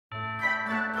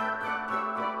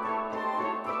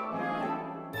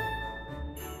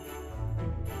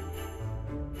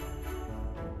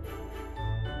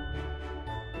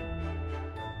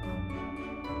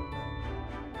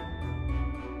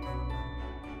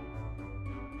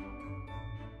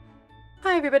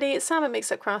Hi everybody, it's Sam at Mix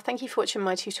Up Craft. Thank you for watching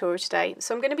my tutorial today.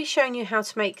 So I'm going to be showing you how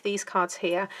to make these cards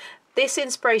here. This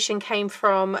inspiration came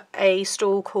from a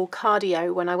stall called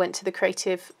Cardio when I went to the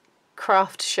Creative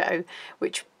Craft show,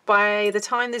 which by the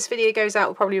time this video goes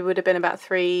out probably would have been about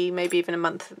 3 weeks,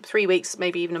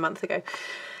 maybe even a month ago.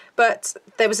 But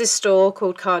there was this store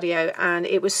called Cardio and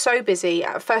it was so busy.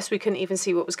 At first we couldn't even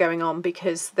see what was going on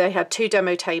because they had 2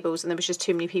 demo tables and there was just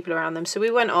too many people around them. So we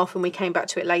went off and we came back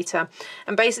to it later.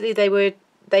 And basically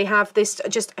they have this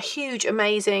just a huge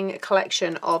amazing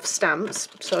collection of stamps.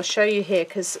 So I'll show you here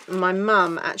because my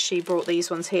mum actually brought these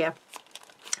ones here.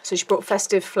 So she brought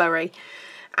Festive Flurry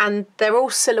and they're all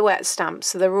silhouette stamps.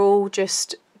 So they're all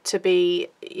just to be,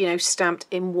 you know, stamped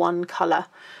in one colour.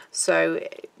 So,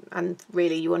 and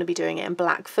really you want to be doing it in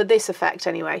black for this effect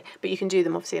anyway, but you can do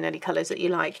them obviously in any colours that you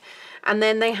like. And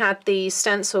then they had these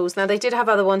stencils. Now they did have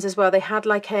other ones as well. They had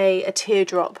like a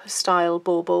teardrop style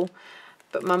bauble,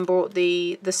 but Mum brought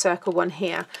the circle one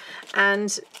here.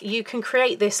 And you can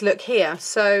create this look here.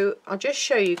 So I'll just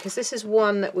show you because this is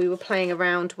one that we were playing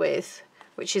around with,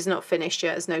 which is not finished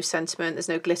yet. There's no sentiment, there's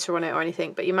no glitter on it or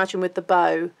anything, but you imagine with the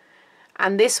bow.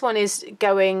 And this one is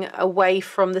going away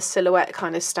from the silhouette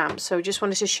kind of stamp. So I just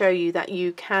wanted to show you that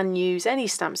you can use any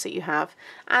stamps that you have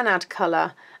and add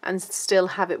colour and still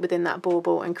have it within that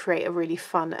bauble and create a really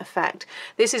fun effect.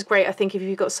 This is great, I think, if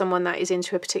you've got someone that is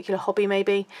into a particular hobby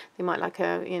maybe. They might like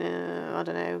I don't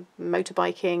know,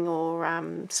 motorbiking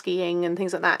or skiing and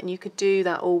things like that. And you could do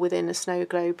that all within a snow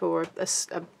globe or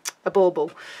a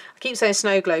bauble. I keep saying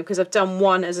snow globe because I've done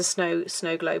one as a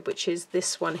snow globe, which is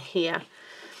this one here.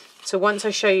 So once I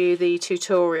show you the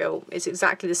tutorial, it's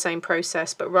exactly the same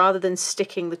process, but rather than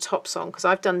sticking the tops on, because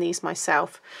I've done these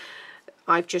myself,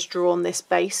 I've just drawn this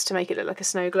base to make it look like a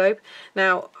snow globe.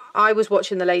 Now, I was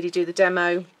watching the lady do the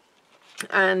demo,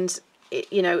 and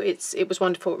it was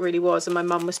wonderful, it really was, and my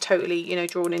mum was totally, you know,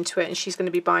 drawn into it, and she's going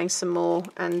to be buying some more,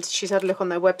 and she's had a look on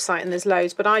their website and there's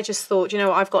loads. But I just thought, you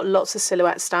know, I've got lots of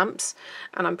silhouette stamps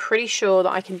and I'm pretty sure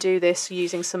that I can do this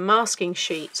using some masking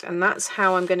sheet, and that's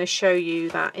how I'm going to show you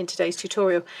that in today's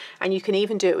tutorial. And you can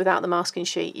even do it without the masking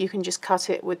sheet. You can just cut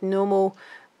it with normal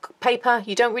paper.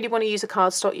 You don't really want to use a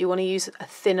cardstock, you want to use a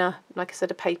thinner, like I said,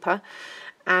 a paper,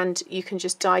 and you can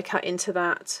just die cut into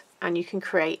that. And you can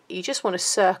create, you just want a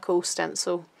circle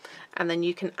stencil, and then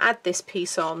you can add this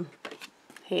piece on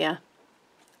here,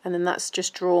 and then that's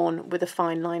just drawn with a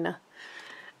fine liner.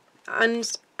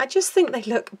 And I just think they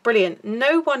look brilliant.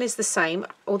 No one is the same,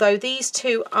 although these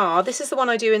two are. This is the one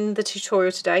I do in the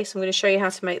tutorial today, so I'm going to show you how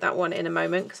to make that one in a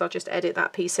moment because I'll just edit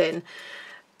that piece in.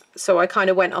 So I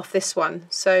kind of went off this one.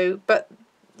 So, but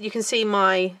you can see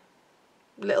my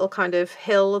little kind of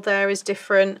hill there is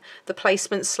different, the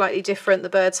placement's slightly different, the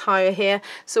bird's higher here,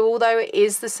 so although it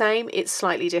is the same, it's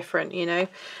slightly different, you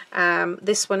know.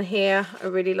 This one here I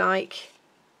really like,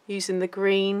 using the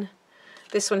green.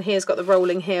 This one here's got the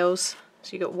rolling hills,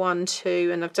 so you've got 1,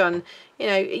 2, and I've done, you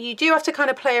know, you do have to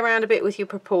kind of play around a bit with your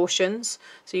proportions.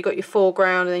 So you've got your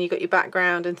foreground and then you've got your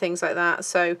background and things like that.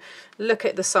 So look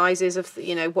at the sizes of,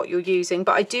 you know, what you're using.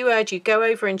 But I do urge you, go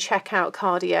over and check out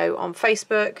Cardio on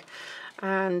Facebook.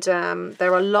 And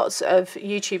there are lots of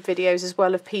YouTube videos as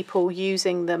well of people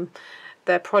using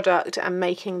their product and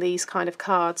making these kind of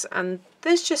cards, and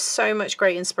there's just so much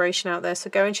great inspiration out there, so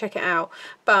go and check it out.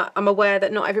 But I'm aware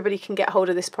that not everybody can get hold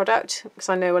of this product because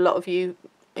I know a lot of you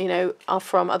know, are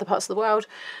from other parts of the world.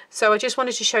 So I just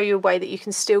wanted to show you a way that you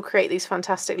can still create these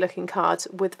fantastic looking cards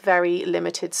with very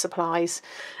limited supplies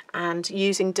and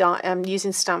using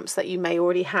stamps that you may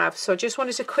already have. So I just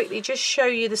wanted to quickly just show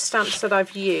you the stamps that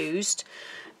I've used.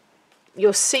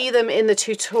 You'll see them in the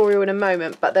tutorial in a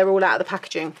moment, but they're all out of the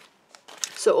packaging.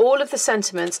 So all of the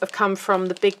sentiments have come from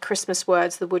the big Christmas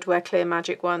words, the Woodware Clear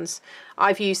Magic ones.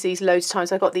 I've used these loads of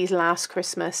times. I got these last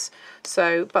Christmas,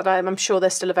 so but I'm sure they're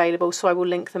still available, so I will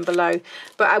link them below.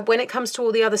 But when it comes to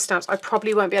all the other stamps, I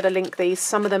probably won't be able to link these.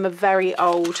 Some of them are very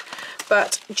old,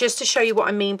 but just to show you what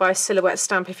I mean by a silhouette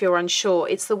stamp if you're unsure,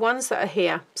 it's the ones that are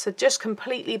here, so just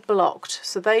completely blocked.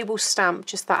 So they will stamp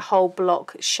just that whole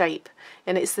block shape,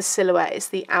 and it's the silhouette, it's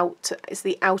the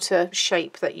outer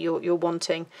shape that you're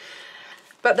wanting.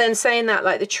 But then saying that,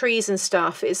 like the trees and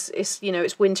stuff, it's you know,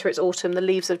 it's winter, it's autumn, the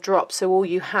leaves have dropped, so all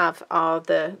you have are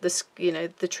the you know,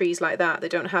 the trees like that. They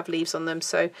don't have leaves on them,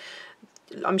 so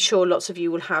I'm sure lots of you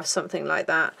will have something like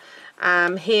that.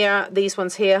 Here, these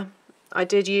ones here, I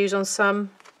did use on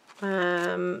some.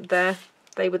 There,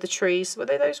 they were the trees. Were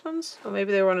they those ones? Or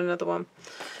maybe they were on another one.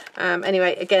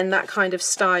 Anyway, again, that kind of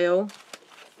style.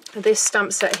 This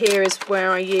stamp set here is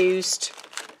where I used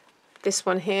this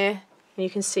one here. And you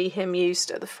can see him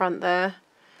used at the front there.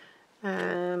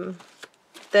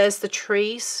 There's the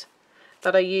trees.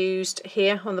 that I used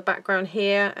here on the background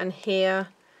here and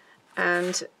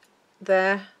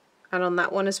there, and on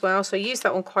that one as well. So I use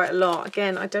that one quite a lot.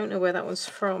 Again, I don't know where that one's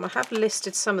from. I have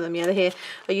listed some of them. Yeah, they're here.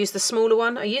 I use the smaller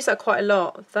one. I use that quite a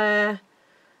lot there.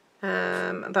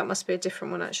 That must be a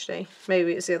different one actually.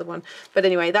 Maybe it's the other one. But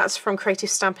anyway, that's from Creative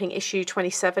Stamping issue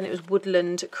 27. It was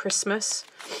Woodland Christmas.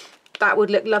 That would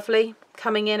look lovely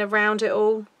coming in around it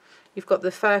all. You've got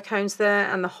the fir cones there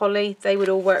and the holly. They would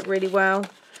all work really well.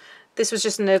 This was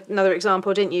just another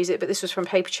example. I didn't use it, but this was from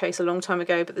Paper Chase a long time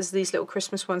ago. But there's these little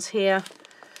Christmas ones here.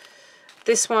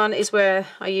 This one is where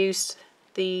I used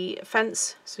the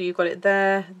fence. So you've got it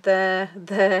there, there,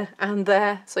 there, and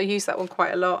there. So I use that one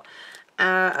quite a lot.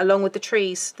 Along with the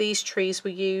trees. These trees were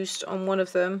used on one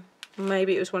of them.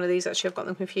 Maybe it was one of these actually, I've got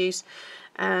them confused.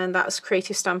 And that's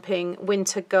Creative Stamping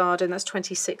Winter Garden, that's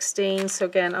 2016. So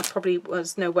again, I probably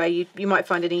was no way, you might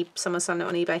find someone selling it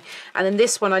on eBay. And then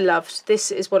this one I loved. This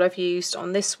is what I've used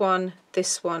on this one,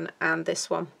 and this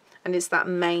one. And it's that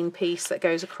main piece that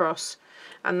goes across.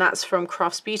 And that's from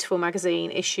Crafts Beautiful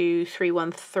magazine, issue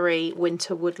 313,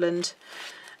 Winter Woodland.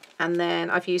 And then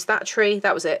I've used that tree.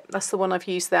 That was it. That's the one I've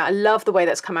used there. I love the way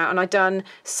that's come out. And I've done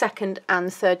 2nd and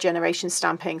 3rd generation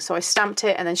stamping. So I stamped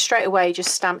it and then straight away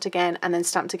just stamped again and then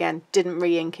stamped again. Didn't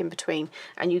re-ink in between.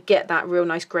 And you get that real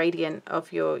nice gradient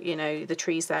of your, you know, the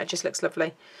trees there. It just looks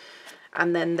lovely.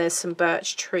 And then there's some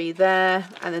birch tree there.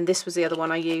 And then this was the other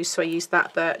one I used. So I used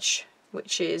that birch,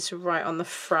 which is right on the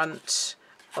front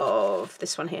of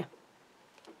this one here.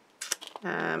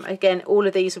 Again, all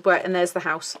of these would work, and there's the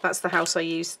house. That's the house I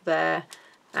used there.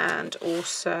 And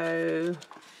also,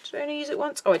 did I only use it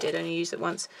once? Oh, I did only use it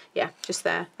once. Yeah, just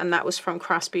there. And that was from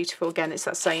Crafts Beautiful. Again, it's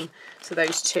that same. So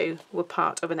those two were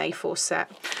part of an A4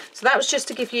 set. So that was just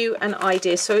to give you an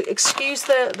idea. So excuse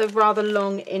the rather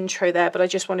long intro there, but I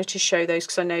just wanted to show those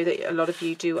because I know that a lot of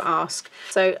you do ask.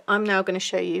 So I'm now going to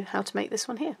show you how to make this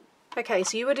one here. Okay,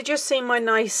 so you would have just seen my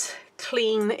nice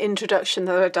clean introduction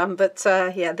that I've done, but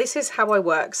yeah, this is how I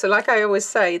work. So like I always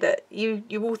say, that you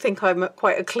all think I'm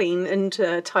quite a clean and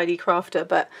tidy crafter,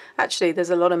 but actually there's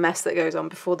a lot of mess that goes on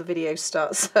before the video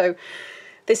starts. So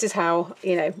this is how,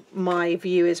 you know, my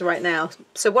view is right now.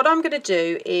 So what I'm going to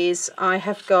do is I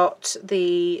have got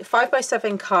the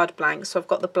 5x7 card blank, so I've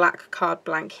got the black card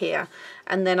blank here,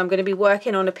 and then I'm going to be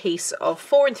working on a piece of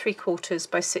 4 3/4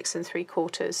 by 6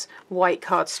 3/4 white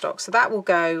cardstock. So that will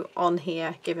go on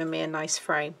here, giving me a nice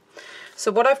frame.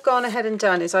 So what I've gone ahead and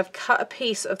done is I've cut a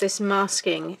piece of this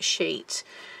masking sheet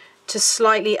to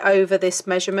slightly over this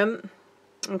measurement.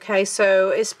 Okay, so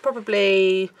it's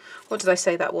probably, what did I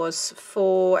say that was?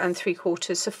 4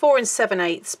 3/4, so 4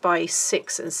 7/8 by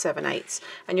 6 7/8.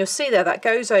 And you'll see there that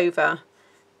goes over,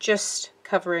 just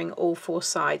covering all 4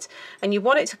 sides. And you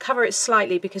want it to cover it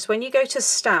slightly because when you go to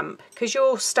stamp, because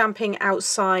you're stamping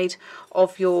outside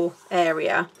of your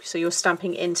area, so you're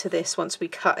stamping into this once we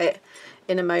cut it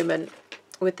in a moment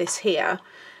with this here.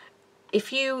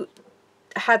 If you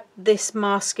had this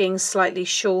masking slightly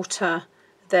shorter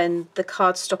than the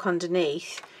cardstock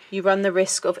underneath, you run the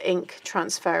risk of ink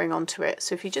transferring onto it.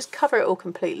 So if you just cover it all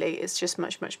completely, it's just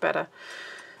much better.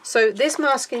 So this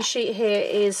masking sheet here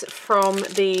is from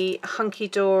the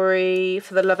Hunkydory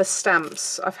For the Love of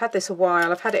Stamps. I've had this a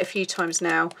while, I've had it a few times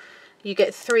now. You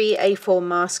get 3 A4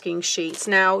 masking sheets.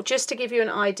 Now, just to give you an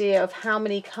idea of how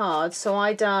many cards, so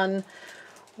I done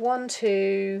 1,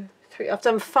 2, 3, I've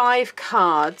done 5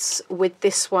 cards with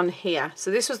this one here. So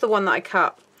this was the one that I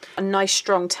cut. A nice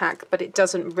strong tack, but it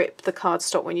doesn't rip the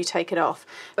cardstock when you take it off.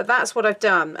 But that's what I've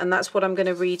done, and that's what I'm going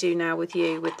to redo now with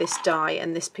you with this die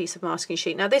and this piece of masking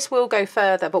sheet. Now this will go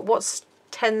further, but what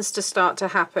tends to start to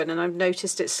happen, and I've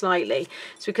noticed it slightly,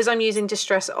 it's because I'm using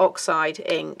Distress Oxide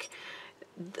ink,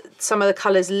 some of the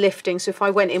colours lifting. So if I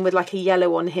went in with like a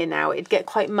yellow on here now, it'd get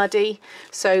quite muddy,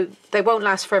 so they won't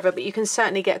last forever, but you can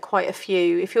certainly get quite a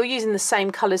few. If you're using the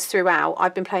same colours throughout,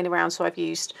 I've been playing around, so I've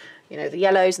used, you know, the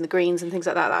yellows and the greens and things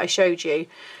like that I showed you.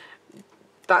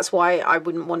 That's why I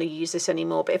wouldn't want to use this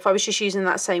anymore. But if I was just using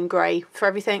that same grey for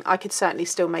everything, I could certainly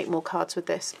still make more cards with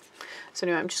this. So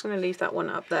anyway, I'm just going to leave that one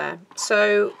up there.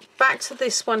 So back to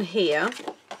this one here.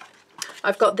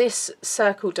 I've got this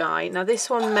circle die. Now this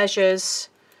one measures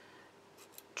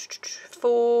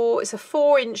it's a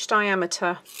 4-inch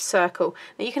diameter circle.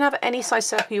 Now you can have any size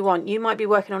circle you want. You might be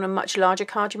working on a much larger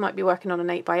card, you might be working on an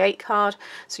 8x8 card,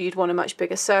 so you'd want a much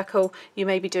bigger circle. You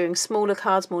may be doing smaller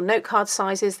cards, more note card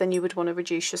sizes, then you would want to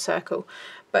reduce your circle.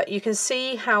 But you can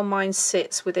see how mine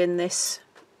sits within this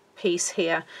piece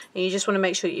here, and you just want to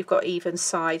make sure that you've got even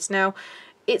sides. Now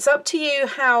it's up to you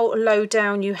how low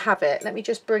down you have it. Let me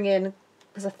just bring in,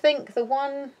 because I think the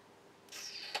one,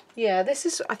 yeah, this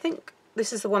is, I think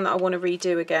this is the one that I want to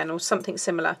redo again, or something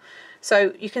similar.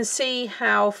 So you can see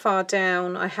how far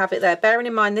down I have it there. Bearing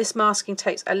in mind this masking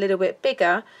tape's a little bit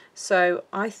bigger, so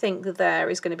I think that there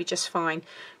is going to be just fine,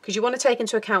 because you want to take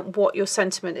into account what your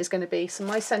sentiment is going to be. So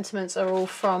my sentiments are all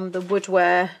from the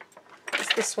Woodware.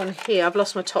 It's this one here. I've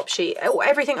lost my top sheet.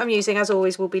 Everything I'm using, as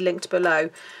always, will be linked below.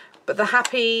 But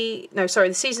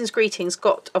the Season's Greetings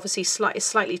got obviously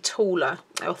slightly taller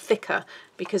or thicker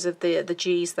because of the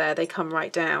G's there. They come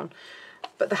right down.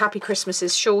 But the Happy Christmas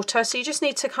is shorter, so you just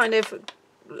need to kind of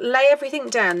lay everything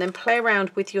down, then play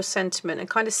around with your sentiment and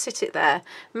kind of sit it there.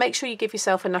 Make sure you give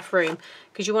yourself enough room,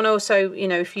 because you want to also, you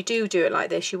know, if you do it like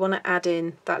this, you want to add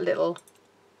in that little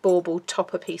bauble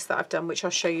topper piece that I've done, which I'll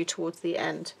show you towards the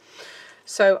end.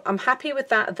 So I'm happy with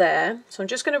that there. So I'm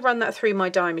just going to run that through my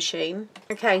die machine.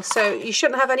 Okay, so you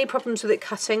shouldn't have any problems with it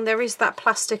cutting. There is that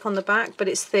plastic on the back, but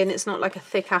it's thin. It's not like a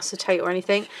thick acetate or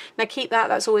anything. Now keep that.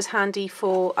 That's always handy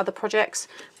for other projects,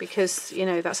 because, you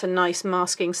know, that's a nice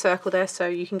masking circle there, so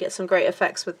you can get some great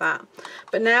effects with that.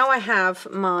 But now I have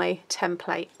my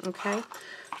template, okay?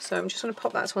 So I'm just going to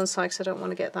pop that to one side because I don't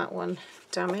want to get that one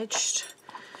damaged.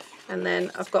 And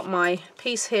then I've got my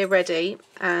piece here ready,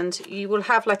 and you will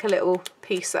have like a little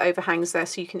piece that overhangs there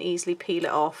so you can easily peel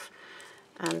it off.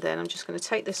 And then I'm just going to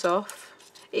take this off.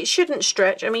 It shouldn't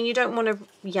stretch. I mean, you don't want to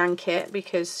yank it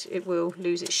because it will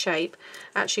lose its shape.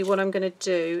 Actually, what I'm going to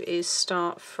do is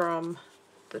start from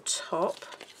the top,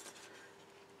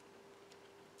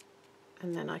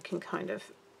 and then I can kind of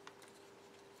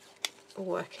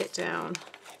work it down.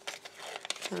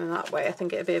 And that way I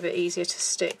think it'll be a bit easier to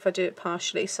stick if I do it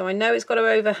partially. So I know it's got to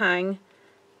overhang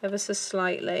ever so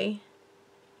slightly.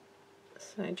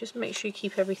 So just make sure you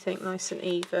keep everything nice and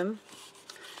even.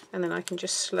 And then I can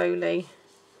just slowly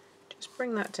just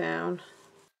bring that down.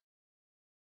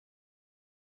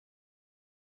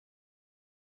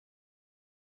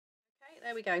 Okay,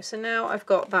 there we go. So now I've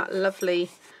got that lovely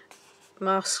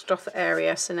masked off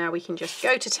area, so now we can just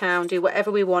go to town, do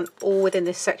whatever we want, all within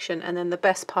this section, and then the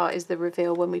best part is the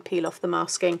reveal when we peel off the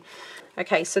masking.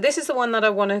 Okay, so this is the one that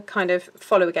I want to kind of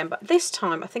follow again, but this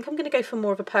time I think I'm going to go for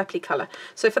more of a purpley colour.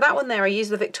 So for that one there I used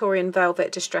the Victorian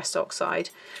Velvet Distressed Oxide,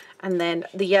 and then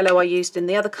the yellow I used in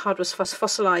the other card was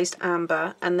Fossilised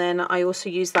Amber, and then I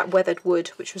also used that Weathered Wood,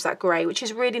 which was that grey, which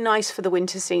is really nice for the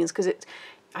winter scenes because it,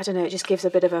 I don't know, it just gives a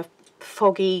bit of a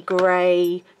foggy,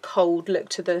 grey, cold look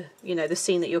to the, you know, the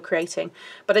scene that you're creating.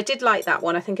 But I did like that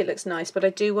one. I think it looks nice, but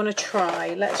I do want to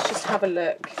try. Let's just have a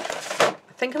look.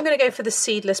 I think I'm going to go for the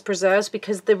Seedless Preserves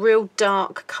because the real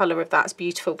dark colour of that's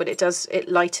beautiful, but it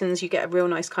lightens, you get a real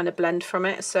nice kind of blend from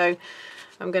it. So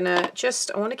I'm going to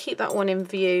I want to keep that one in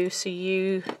view so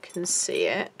you can see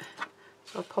it.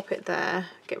 I'll pop it there,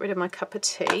 get rid of my cup of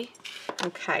tea.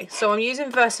 Okay, so I'm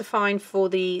using VersaFine for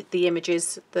the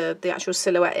images, the actual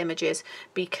silhouette images,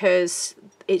 because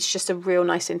it's just a real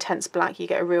nice intense black. You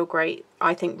get a real great,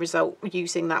 I think, result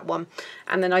using that one.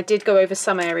 And then I did go over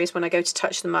some areas when I go to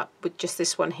touch them up with just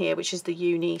this one here, which is the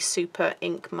Uni Super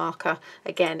Ink Marker.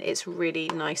 Again, it's really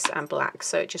nice and black,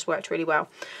 so it just worked really well.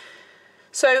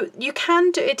 So you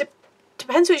can do it,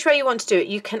 depends which way you want to do it.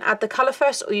 You can add the colour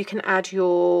first, or you can add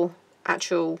your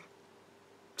actual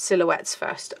silhouettes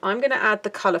first. I'm going to add the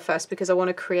colour first because I want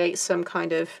to create some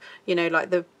kind of, you know,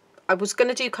 like I was going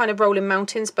to do kind of rolling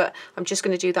mountains, but I'm just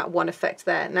going to do that one effect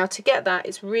there. Now to get that,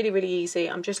 it's really, really easy.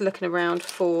 I'm just looking around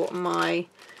for my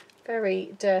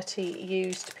very dirty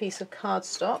used piece of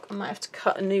cardstock. I might have to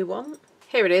cut a new one.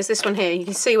 Here it is, this one here. You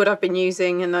can see what I've been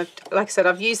using, and like I said,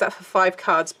 I've used that for 5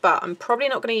 cards, but I'm probably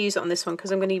not going to use it on this one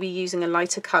because I'm going to be using a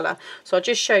lighter colour. So I'll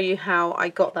just show you how I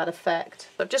got that effect.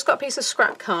 I've just got a piece of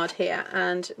scrap card here,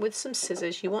 and with some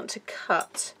scissors you want to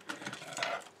cut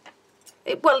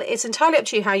it. Well, it's entirely up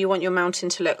to you how you want your mountain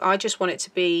to look. I just want it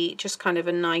to be just kind of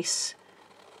a nice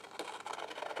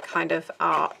kind of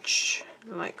arch,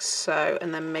 like so,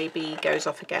 and then maybe goes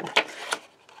off again.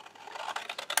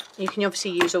 You can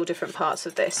obviously use all different parts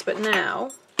of this, but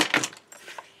now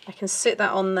I can sit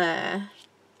that on there,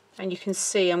 and you can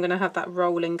see I'm going to have that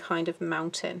rolling kind of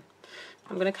mountain.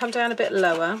 I'm going to come down a bit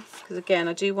lower because again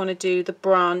I do want to do the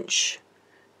branch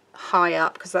high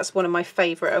up because that's one of my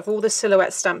favourite of all the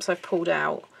silhouette stamps I've pulled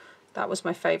out. That was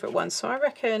my favourite one, so I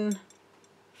reckon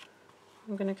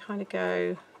I'm going to kind of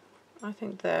go, I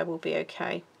think there will be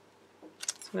okay.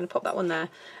 I'm going to pop that one there,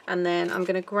 and then I'm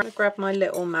going to grab my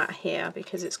little mat here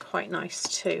because it's quite nice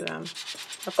to,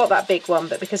 I've got that big one,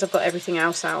 but because I've got everything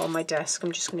else out on my desk,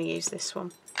 I'm just going to use this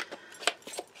one.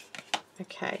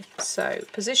 Okay, so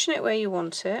position it where you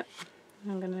want it.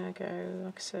 I'm going to go,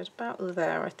 like I said, about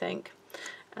there, I think.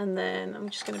 And then I'm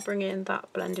just going to bring in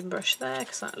that blending brush there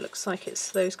because that looks like it's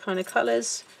those kind of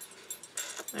colours.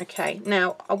 Okay,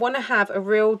 now I want to have a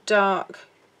real dark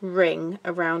ring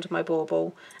around my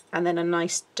bauble and then a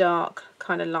nice dark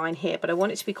kind of line here, but I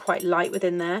want it to be quite light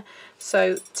within there.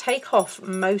 So take off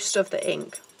most of the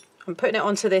ink. I'm putting it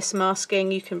onto this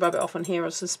masking, you can rub it off on here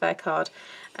or some spare card,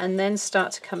 and then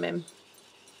start to come in.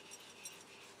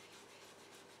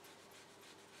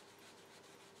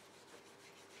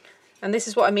 And this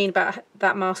is what I mean about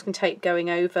that masking tape going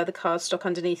over the cardstock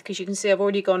underneath, because you can see I've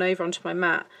already gone over onto my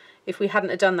mat. If we hadn't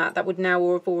have done that, that would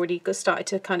now have already started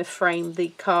to kind of frame the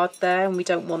card there, and we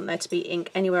don't want there to be ink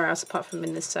anywhere else apart from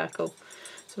in this circle.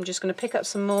 So I'm just going to pick up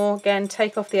some more, again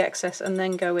take off the excess and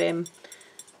then go in.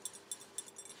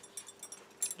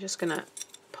 I'm just going to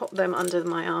pop them under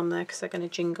my arm there because they're going to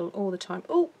jingle all the time.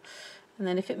 Oh, and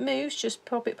then if it moves, just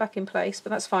pop it back in place, but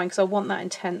that's fine because I want that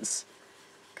intense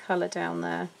colour down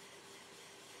there.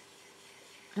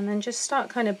 And then just start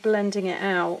kind of blending it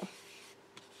out.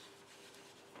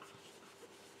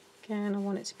 Again, I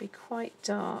want it to be quite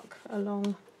dark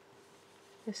along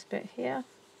this bit here.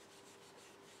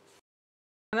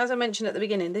 And as I mentioned at the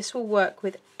beginning, this will work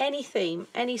with any theme,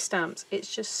 any stamps.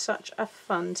 It's just such a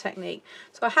fun technique.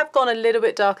 So I have gone a little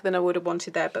bit darker than I would have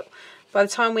wanted there, but by the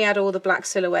time we add all the black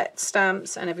silhouette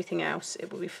stamps and everything else,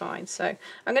 it will be fine. So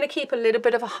I'm going to keep a little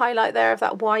bit of a highlight there of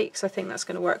that white because I think that's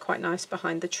going to work quite nice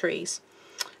behind the trees.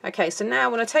 Okay, so now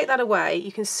when I take that away,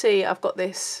 you can see I've got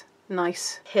this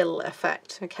nice hill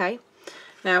effect, okay?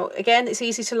 Now, again, it's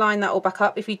easy to line that all back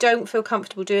up. If you don't feel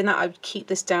comfortable doing that, I would keep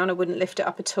this down. I wouldn't lift it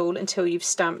up at all until you've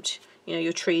stamped, you know,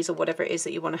 your trees or whatever it is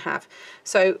that you want to have.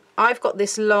 So I've got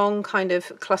this long kind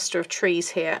of cluster of trees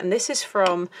here, and this is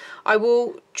from, I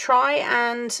will try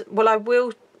and, well,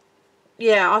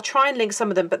 I'll try and link some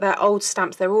of them, but they're old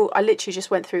stamps. They're all, I literally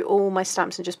just went through all my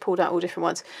stamps and just pulled out all different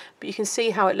ones. But you can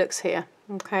see how it looks here.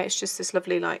 Okay, it's just this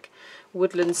lovely like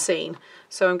woodland scene.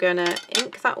 So I'm going to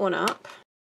ink that one up.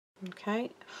 Okay,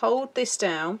 hold this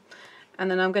down, and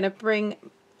then I'm going to bring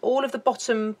all of the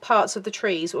bottom parts of the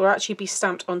trees will actually be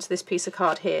stamped onto this piece of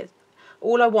card here.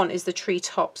 All I want is the tree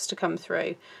tops to come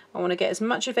through. I want to get as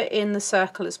much of it in the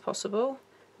circle as possible.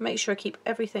 Make sure I keep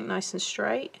everything nice and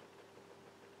straight.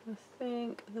 I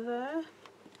think there.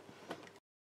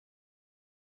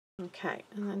 Okay,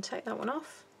 and then take that one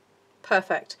off.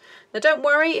 Perfect. Now don't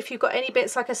worry if you've got any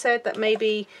bits, like I said, that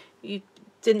maybe you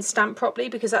didn't stamp properly,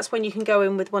 because that's when you can go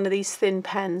in with one of these thin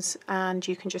pens and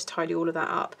you can just tidy all of that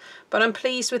up. But I'm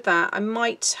pleased with that. I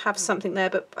might have something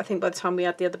there, but I think by the time we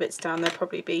add the other bits down, there'll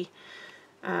probably be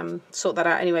sort that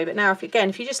out anyway. But now if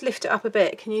you just lift it up a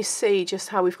bit, can you see just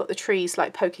how we've got the trees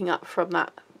like poking up from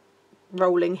that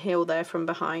rolling hill there from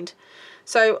behind?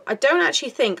 So I don't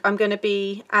actually think I'm going to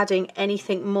be adding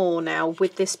anything more now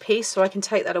with this piece, so I can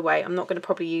take that away. I'm not going to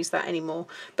probably use that anymore,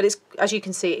 but it's, as you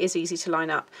can see, it is easy to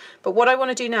line up. But what I want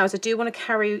to do now is I do want to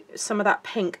carry some of that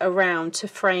pink around to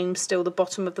frame still the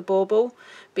bottom of the bauble,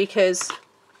 because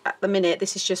at the minute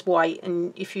this is just white,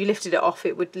 and if you lifted it off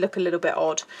it would look a little bit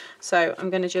odd. So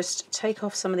I'm going to just take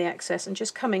off some of the excess and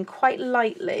just come in quite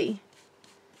lightly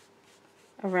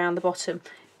around the bottom.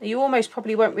 You almost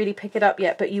probably won't really pick it up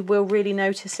yet, but you will really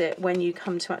notice it when you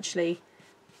come to actually,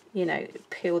 you know,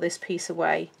 peel this piece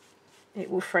away. It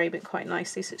will frame it quite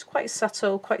nicely. So it's quite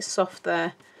subtle, quite soft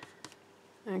there.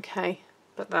 Okay,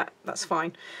 but that's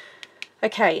fine.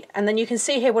 Okay, and then you can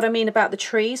see here what I mean about the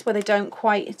trees where they don't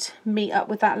quite meet up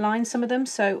with that line, some of them.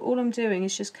 So all I'm doing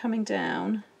is just coming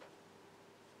down,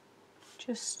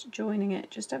 just joining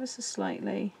it just ever so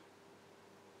slightly.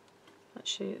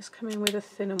 Actually, let's come in with a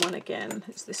thinner one again.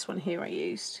 It's this one here I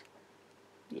used.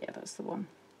 Yeah, that's the one.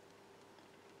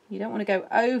 You don't want to go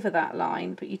over that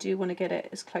line, but you do want to get it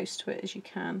as close to it as you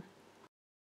can.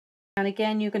 And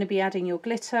again, you're going to be adding your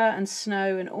glitter and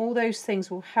snow, and all those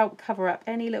things will help cover up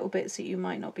any little bits that you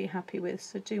might not be happy with,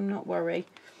 so do not worry.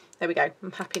 There we go.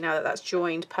 I'm happy now that that's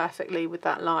joined perfectly with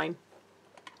that line.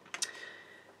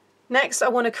 Next, I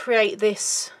want to create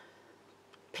this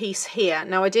piece here.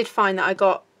 Now, I did find that I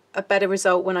got a better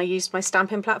result when I used my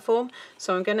stamping platform,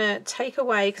 so I'm going to take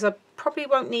away, because I probably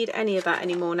won't need any of that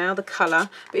anymore now, the colour,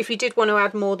 but if you did want to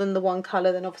add more than the one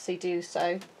colour, then obviously do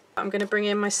so. I'm going to bring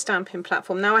in my stamping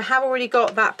platform. Now I have already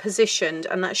got that positioned,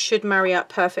 and that should marry up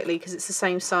perfectly because it's the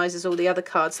same size as all the other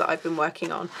cards that I've been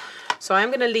working on. So I am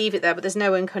going to leave it there, but there's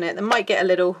no ink on it. There might get a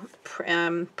little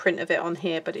print of it on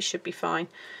here, but it should be fine.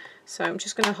 So I'm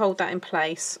just going to hold that in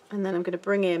place, and then I'm going to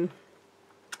bring in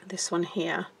this one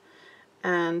here.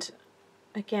 And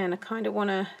again, I kind of want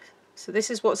to, so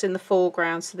this is what's in the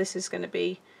foreground, so this is going to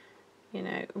be, you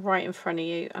know, right in front of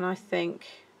you, and I think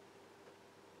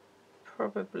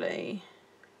probably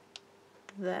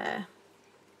there.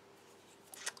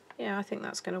 Yeah, I think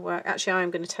that's going to work. Actually, I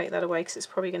am going to take that away because it's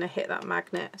probably going to hit that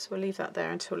magnet, so we'll leave that there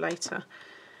until later.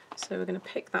 So we're going to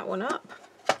pick that one up,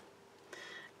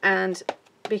 and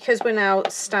because we're now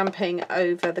stamping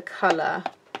over the colour,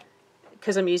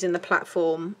 because I'm using the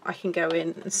platform, I can go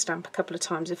in and stamp a couple of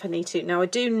times if I need to. Now I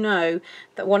do know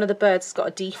that one of the birds has got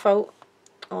a default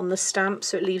on the stamp,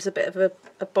 so it leaves a bit of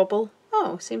a bobble.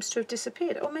 Oh, it seems to have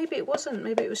disappeared. Or maybe it wasn't,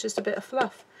 maybe it was just a bit of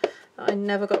fluff that I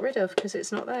never got rid of because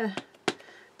it's not there.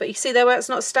 But you see there where it's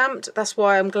not stamped? That's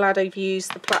why I'm glad I've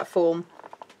used the platform,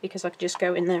 because I could just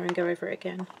go in there and go over it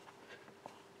again.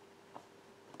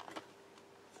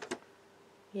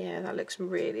 Yeah, that looks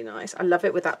really nice. I love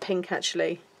it with that pink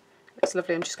actually. Looks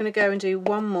lovely. I'm just going to go and do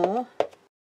one more.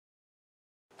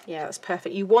 Yeah, that's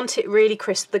perfect. You want it really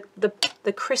crisp.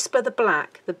 The crisper the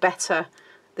black, the better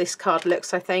this card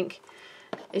looks, I think.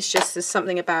 It's just, there's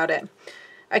something about it.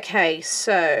 Okay,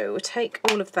 so we'll take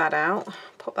all of that out.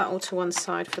 Pop that all to one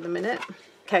side for the minute.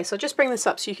 Okay, so I'll just bring this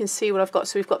up so you can see what I've got.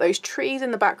 So we've got those trees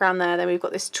in the background there, then we've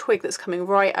got this twig that's coming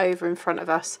right over in front of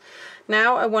us.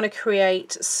 Now I want to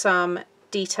create some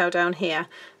detail down here.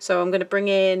 So I'm going to bring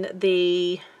in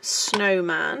the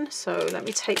snowman. So let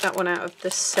me take that one out of the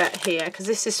set here, because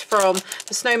this is from,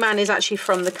 the snowman is actually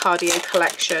from the Cardio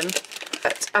collection.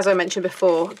 But as I mentioned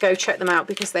before, go check them out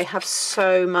because they have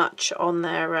so much on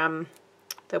their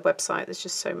website. There's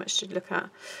just so much to look at.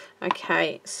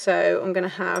 Okay, so I'm going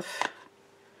to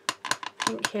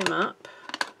ink him up.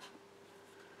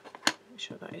 Make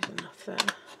sure that is enough there.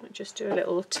 I'll just do a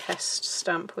little test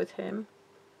stamp with him.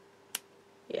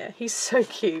 Yeah, he's so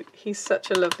cute. He's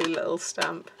such a lovely little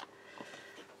stamp.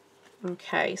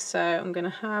 Okay, so I'm going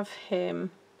to have him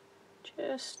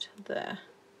just there.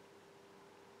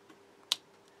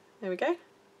 There we go.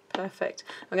 Perfect.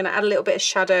 I'm going to add a little bit of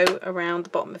shadow around the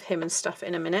bottom of him and stuff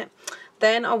in a minute.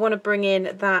 Then I want to bring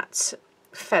in that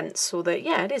fence, or the,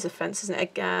 yeah, it is a fence, isn't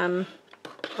it? A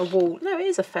wall. No, it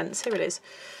is a fence. Here it is.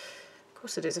 Of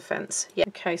course it is a fence. Yeah.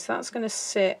 Okay, so that's going to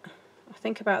sit, I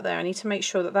think, about there. I need to make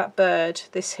sure that that bird,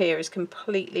 this here, is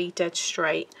completely dead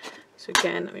straight. So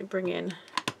again, let me bring in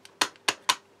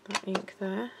that ink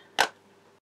there.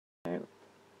 So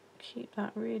keep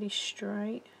that really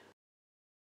straight.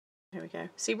 There we go.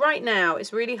 See, right now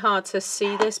it's really hard to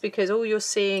see this because all you're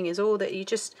seeing is all that you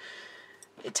just,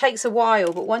 it takes a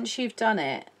while, but once you've done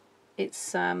it,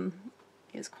 it's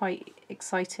quite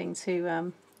exciting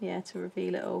to yeah, to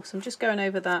reveal it all. So I'm just going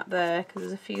over that there because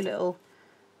there's a few little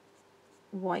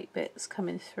white bits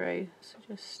coming through. So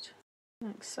just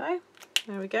like so.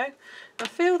 There we go. I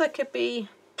feel there could be,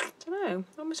 I don't know,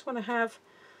 I almost want to have,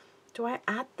 do I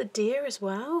add the deer as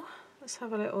well? Let's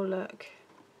have a little look.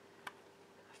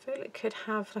 I feel it could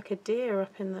have like a deer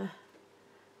up in the,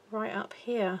 right up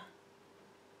here.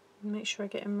 Make sure I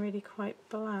get him really quite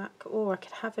black, or I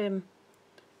could have him,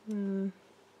 you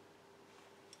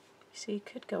see, he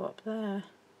could go up there,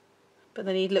 but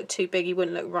then he'd look too big, he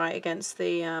wouldn't look right against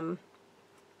the,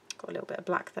 got a little bit of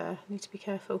black there, need to be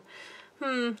careful.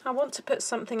 I want to put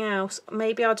something else.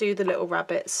 Maybe I'll do the little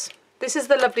rabbits. This is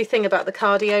the lovely thing about the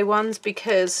Cardio ones,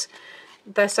 because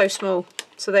they're so small,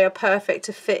 so they are perfect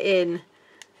to fit in,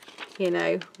 you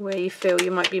know, where you feel you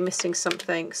might be missing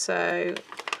something. So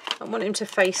I want him to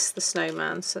face the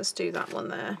snowman, so let's do that one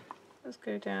there. Let's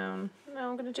go down. No,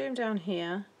 I'm going to do him down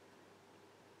here.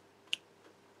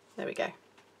 There we go.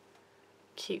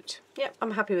 Cute. Yep,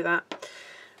 I'm happy with that.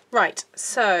 Right,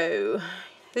 so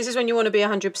this is when you want to be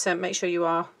 100%, make sure you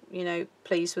are, you know,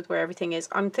 pleased with where everything is.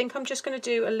 I think I'm just going to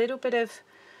do a little bit of,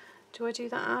 do I do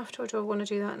that after, or do I want to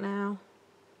do that now?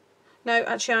 No,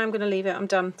 actually I'm going to leave it, I'm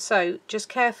done. So just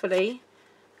carefully,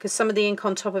 because some of the ink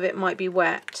on top of it might be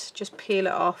wet, just peel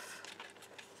it off.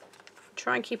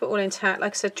 Try and keep it all intact.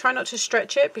 Like I said, try not to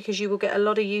stretch it because you will get a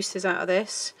lot of uses out of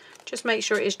this. Just make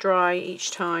sure it is dry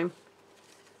each time,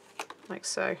 like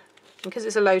so. Because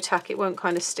it's a low tack, it won't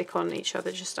kind of stick on each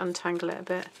other, just untangle it a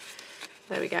bit.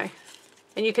 There we go.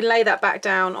 And you can lay that back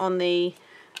down on the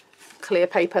clear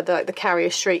paper, like the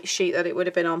carrier sheet that it would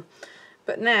have been on.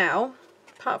 But now,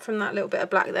 apart from that little bit of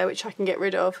black there, which I can get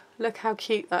rid of, look how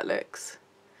cute that looks.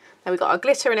 Now we've got our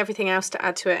glitter and everything else to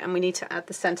add to it, and we need to add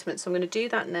the sentiment, so I'm going to do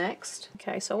that next.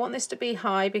 Okay, so I want this to be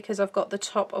high because I've got the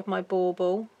top of my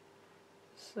bauble.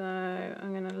 So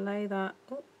I'm going to lay that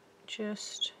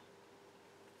just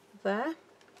there.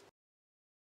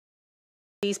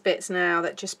 These bits now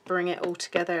that just bring it all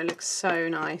together, it looks so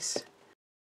nice.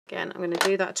 Again, I'm going to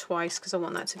do that twice because I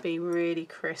want that to be really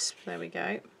crisp. There we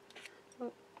go.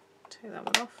 Oh, take that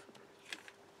one off.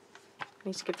 I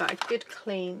need to give that a good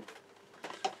clean.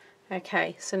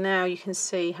 Okay, so now you can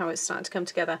see how it's starting to come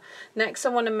together. Next I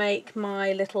want to make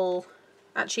my little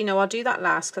Actually, no, I'll do that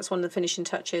last, 'cause that's one of the finishing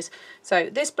touches. So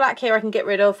this black here I can get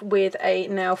rid of with a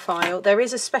nail file. There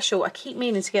is a special, I keep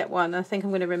meaning to get one, I think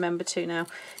I'm going to remember to now,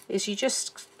 is you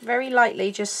just very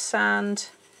lightly just sand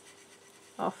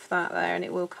off that there and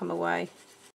it will come away.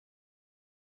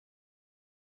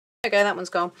 There we go, that one's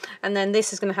gone. And then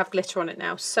this is going to have glitter on it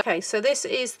now. So, okay, so this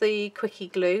is the Quickie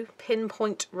Glue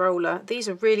Pinpoint Roller. These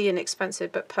are really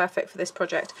inexpensive but perfect for this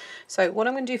project. So what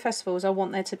I'm going to do first of all is I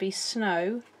want there to be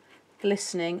snow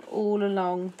glistening all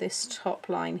along this top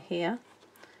line here.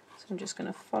 So I'm just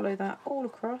going to follow that all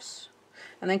across.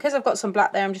 And then because I've got some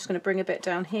black there, I'm just going to bring a bit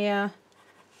down here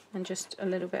and just a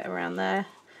little bit around there.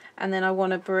 And then I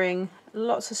want to bring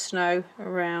lots of snow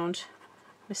around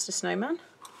Mr. Snowman.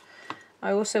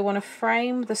 I also want to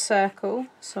frame the circle,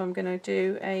 so I'm going to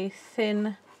do a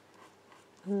thin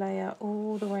layer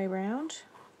all the way around.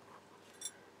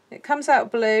 It comes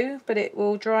out blue, but it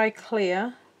will dry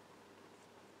clear,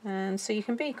 and so you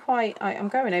can be quite, I'm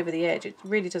going over the edge, it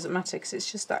really doesn't matter because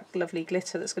it's just that lovely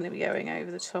glitter that's going to be going over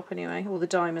the top anyway, or the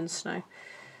diamond snow.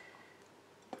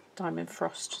 Diamond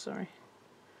frost, sorry.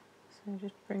 So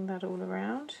just bring that all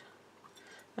around,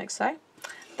 like so.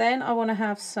 Then I want to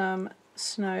have some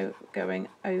snow going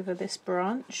over this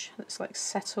branch that's like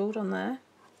settled on there,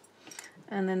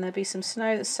 and then there'll be some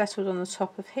snow that's settled on the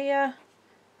top of here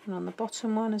and on the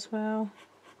bottom one as well,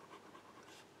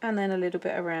 and then a little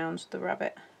bit around the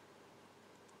rabbit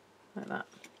like that.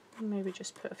 Maybe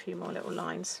just put a few more little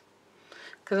lines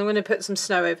because I'm going to put some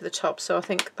snow over the top, so I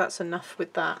think that's enough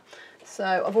with that.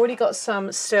 So I've already got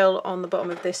some still on the bottom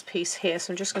of this piece here,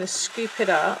 so I'm just going to scoop it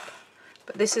up,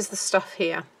 but this is the stuff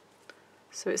here.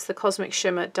 So it's the Cosmic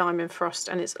Shimmer Diamond Frost,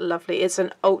 and it's lovely. It's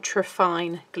an ultra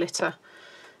fine glitter.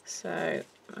 So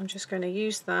I'm just going to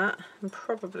use that, and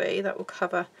probably that will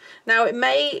cover. Now it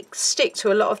may stick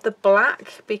to a lot of the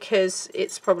black because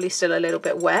it's probably still a little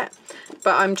bit wet,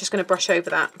 but I'm just going to brush over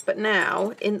that. But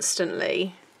now,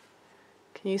 instantly,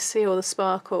 can you see all the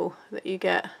sparkle that you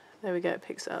get? There we go, it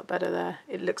picks it up better there.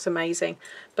 It looks amazing.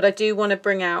 But I do want to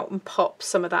bring out and pop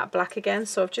some of that black again.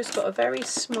 So I've just got a very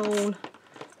small,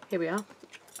 here we are,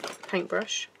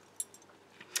 paintbrush,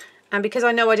 and because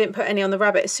I know I didn't put any on the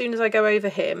rabbit, as soon as I go over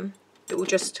him it will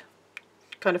just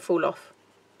kind of fall off.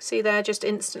 See there, just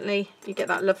instantly you get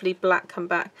that lovely black come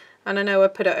back, and I know I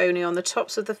put it only on the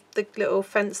tops of the little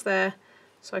fence there,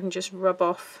 so I can just rub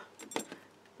off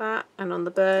that and on the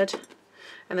bird,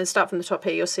 and then start from the top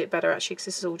here. You'll see it better actually because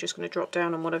this is all just going to drop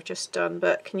down on what I've just done,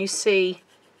 but can you see,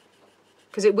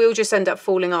 because it will just end up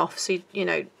falling off, so you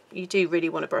know you do really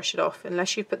want to brush it off.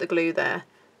 Unless you put the glue there,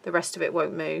 the rest of it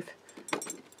won't move.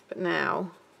 But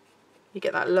now you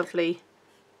get that lovely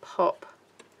pop.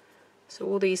 So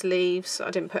all these leaves, I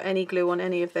didn't put any glue on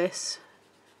any of this,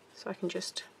 so I can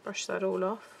just brush that all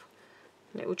off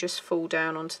and it will just fall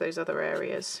down onto those other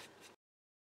areas.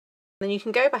 Then you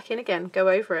can go back in again, go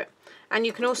over it. And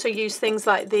you can also use things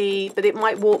like but it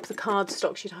might warp the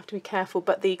cardstocks, you'd have to be careful,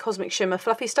 but the Cosmic Shimmer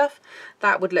fluffy stuff,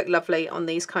 that would look lovely on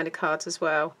these kind of cards as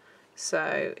well.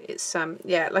 So it's,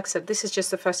 yeah, like I said, this is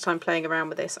just the first time playing around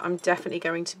with this. I'm definitely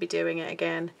going to be doing it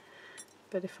again.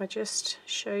 But if I just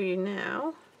show you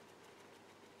now,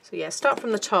 so yeah, start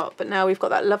from the top, but now we've got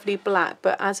that lovely black,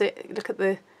 but as it, look at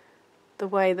the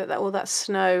way that all that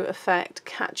snow effect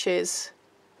catches.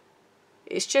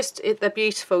 It's just, they're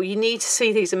beautiful. You need to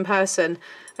see these in person.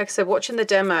 Like I said, watching the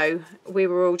demo, we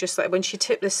were all just like, when she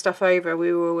tipped this stuff over,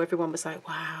 everyone was like,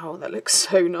 wow, that looks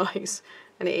so nice.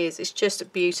 And it is, it's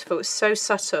just beautiful. It's so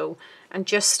subtle, and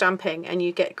just stamping and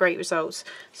you get great results.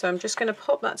 So I'm just going to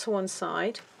pop that to one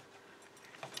side,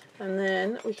 and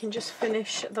then we can just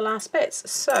finish the last bits.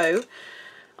 So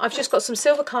I've just got some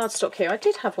silver cardstock here. I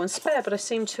did have one spare, but I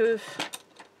seem to have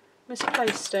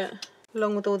misplaced it,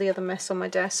 along with all the other mess on my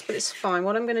desk, but it's fine.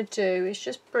 What I'm going to do is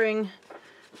just bring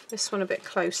this one a bit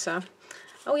closer.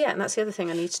 Oh yeah, and that's the other thing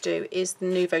I need to do is the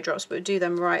Nuvo drops, but we'll do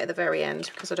them right at the very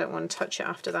end because I don't want to touch it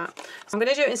after that. So I'm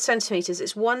going to do it in centimetres.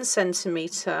 It's 1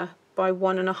 centimetre by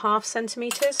 1.5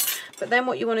 centimetres, but then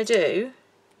what you want to do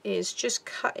is just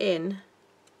cut in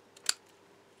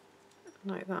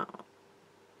like that,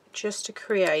 just to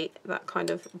create that kind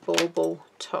of bauble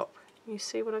top. You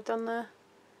see what I've done there?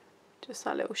 Just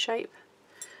that little shape.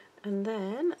 And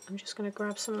then I'm just going to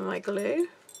grab some of my glue,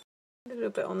 a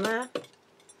little bit on there,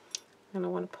 and I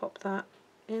want to pop that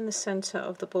in the centre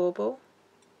of the bauble,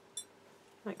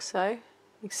 like so.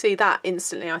 You can see that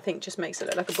instantly, I think, just makes it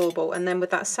look like a bauble. And then with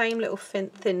that same little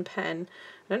thin pen,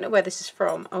 I don't know where this is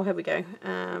from. Oh, here we go.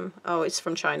 Oh, it's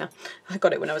from China. I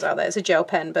got it when I was out there. It's a gel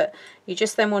pen, but you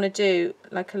just then want to do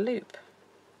like a loop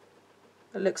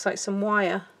that looks like some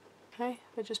wire. Okay,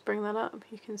 if I just bring that up,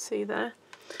 you can see there.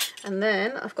 And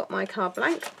then I've got my card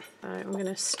blank. I'm going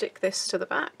to stick this to the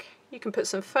back. You can put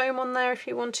some foam on there if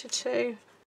you wanted to.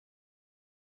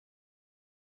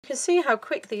 You can see how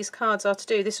quick these cards are to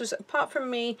do. This was apart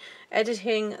from me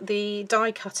editing the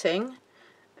die cutting,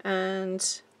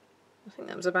 and I think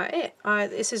that was about it.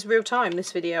 This is real time,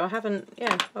 this video.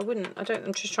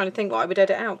 I'm just trying to think what I would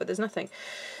edit out, but there's nothing.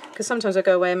 Because sometimes I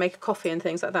go away and make a coffee and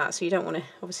things like that, so you don't want to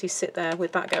obviously sit there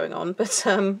with that going on. But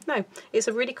no, it's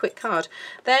a really quick card.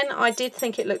 Then I did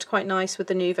think it looked quite nice with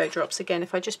the Nuvo drops. Again,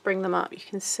 if I just bring them up, you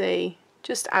can see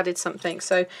just added something.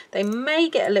 So they may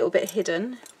get a little bit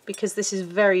hidden because this is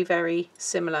very, very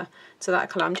similar to that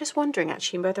colour. I'm just wondering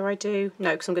actually whether I do...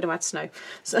 No, because I'm going to add snow.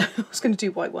 So I was going to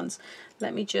do white ones.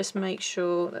 Let me just make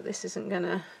sure that this isn't going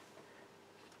to...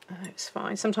 Oh, it's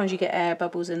fine. Sometimes you get air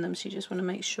bubbles in them, so you just want to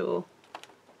make sure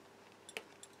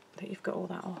that you've got all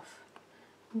that off.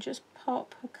 And just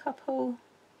pop a couple.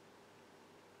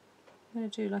 I'm going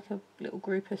to do like a little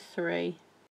group of 3.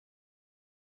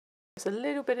 There's a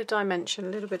little bit of dimension, a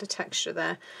little bit of texture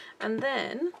there. And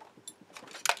then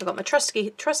I've got my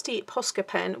trusty Posca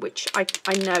pen, which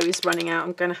I know is running out.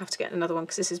 I'm going to have to get another one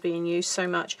because this is being used so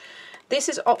much. This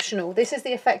is optional. This is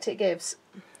the effect it gives.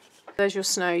 There's your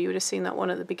snow. You would have seen that one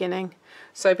at the beginning.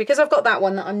 So because I've got that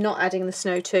one that I'm not adding the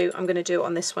snow to, I'm going to do it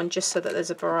on this one just so that there's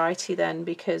a variety then,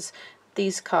 because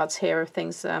these cards here are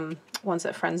things, ones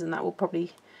that friends and that will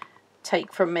probably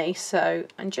take from me. So,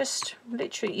 and just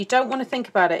literally, you don't want to think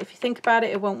about it. If you think about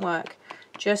it, it won't work.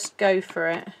 Just go for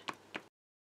it.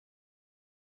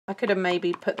 I could have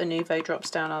maybe put the Nuvo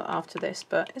drops down after this,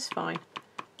 but it's fine.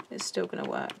 It's still going to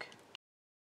work.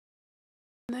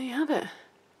 And there you have it.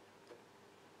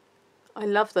 I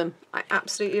love them. I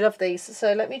absolutely love these.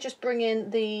 So let me just bring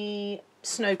in the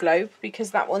snow globe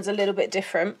because that one's a little bit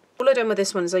different. All I've done with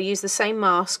this one is I used the same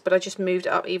mask, but I just moved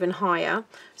it up even higher.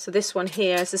 So this one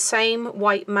here is the same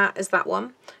white mat as that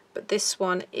one, but this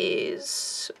one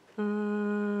is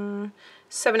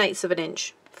 7/8 of an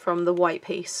inch from the white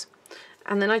piece.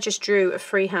 And then I just drew a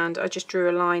freehand. I just drew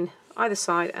a line either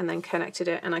side and then connected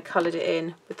it, and I coloured it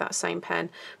in with that same pen.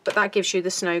 But that gives you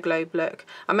the snow globe look.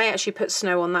 I may actually put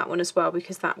snow on that one as well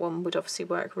because that one would obviously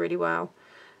work really well.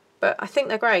 But I think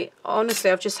they're great. Honestly,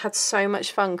 I've just had so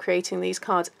much fun creating these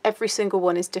cards. Every single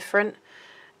one is different.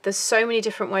 There's so many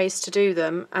different ways to do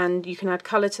them, and you can add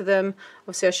colour to them.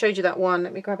 Obviously I showed you that one.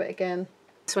 Let me grab it again.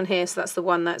 This one here, so that's the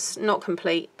one that's not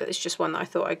complete, but it's just one that I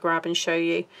thought I'd grab and show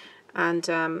you.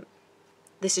 And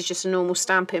this is just a normal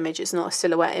stamp image, it's not a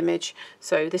silhouette image.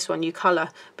 So this one you colour,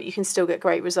 but you can still get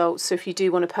great results. So if you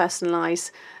do want to personalise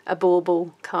a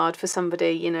bauble card for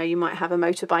somebody, you know, you might have a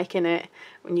motorbike in it,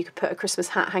 and you could put a Christmas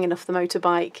hat hanging off the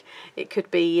motorbike. It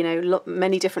could be, you know,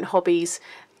 many different hobbies.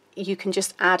 You can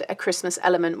just add a Christmas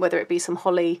element, whether it be some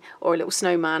holly or a little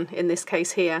snowman in this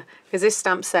case here. Because this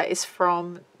stamp set is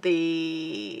from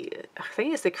the, I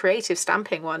think it's the Creative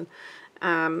Stamping one.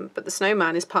 But the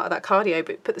snowman is part of that cardio,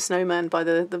 but put the snowman by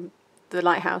the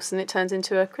lighthouse and it turns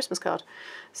into a Christmas card.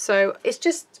 So it's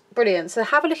just brilliant. So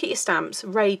have a look at your stamps,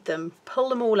 raid them, pull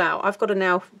them all out. I've got to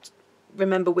now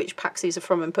remember which packs these are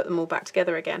from and put them all back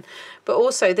together again. But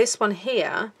also this one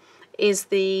here is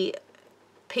the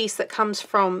piece that comes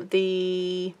from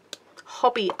the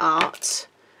Hobby Art.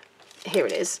 Here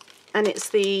it is, and it's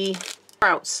the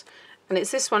sprouts. And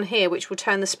it's this one here which will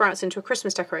turn the sprouts into a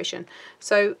Christmas decoration.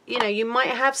 So, you know, you might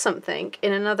have something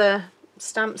in another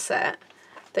stamp set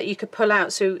that you could pull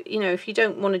out. So, you know, if you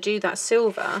don't want to do that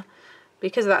silver,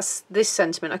 because that's this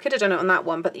sentiment, I could have done it on that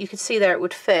one, but you could see there it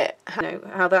would fit, you know,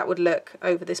 how that would look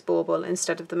over this bauble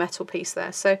instead of the metal piece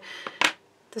there. So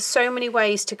there's so many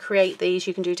ways to create these.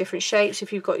 You can do different shapes.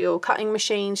 If you've got your cutting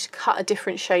machines, cut a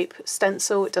different shape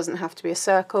stencil. It doesn't have to be a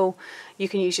circle. You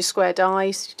can use your square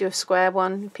dies, do a square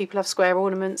one. People have square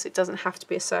ornaments. It doesn't have to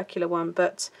be a circular one,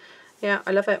 but yeah,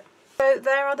 I love it. So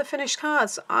there are the finished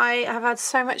cards. I have had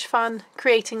so much fun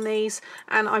creating these,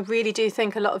 and I really do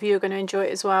think a lot of you are going to enjoy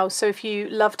it as well. So if you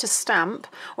love to stamp,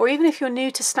 or even if you're new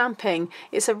to stamping,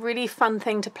 it's a really fun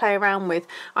thing to play around with.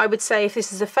 I would say if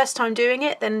this is the first time doing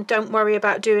it, then don't worry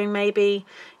about doing maybe,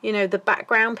 you know, the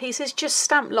background pieces. Just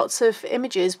stamp lots of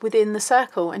images within the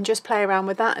circle and just play around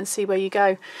with that and see where you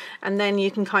go. And then you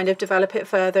can kind of develop it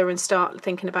further and start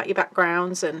thinking about your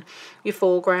backgrounds and your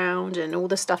foreground and all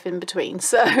the stuff in between.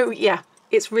 So yeah,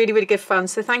 it's really, really good fun.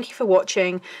 So thank you for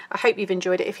watching. I hope you've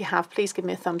enjoyed it. If you have, please give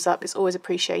me a thumbs up. It's always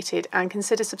appreciated. And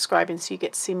consider subscribing so you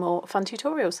get to see more fun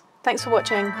tutorials. Thanks for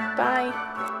watching.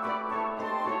 Bye.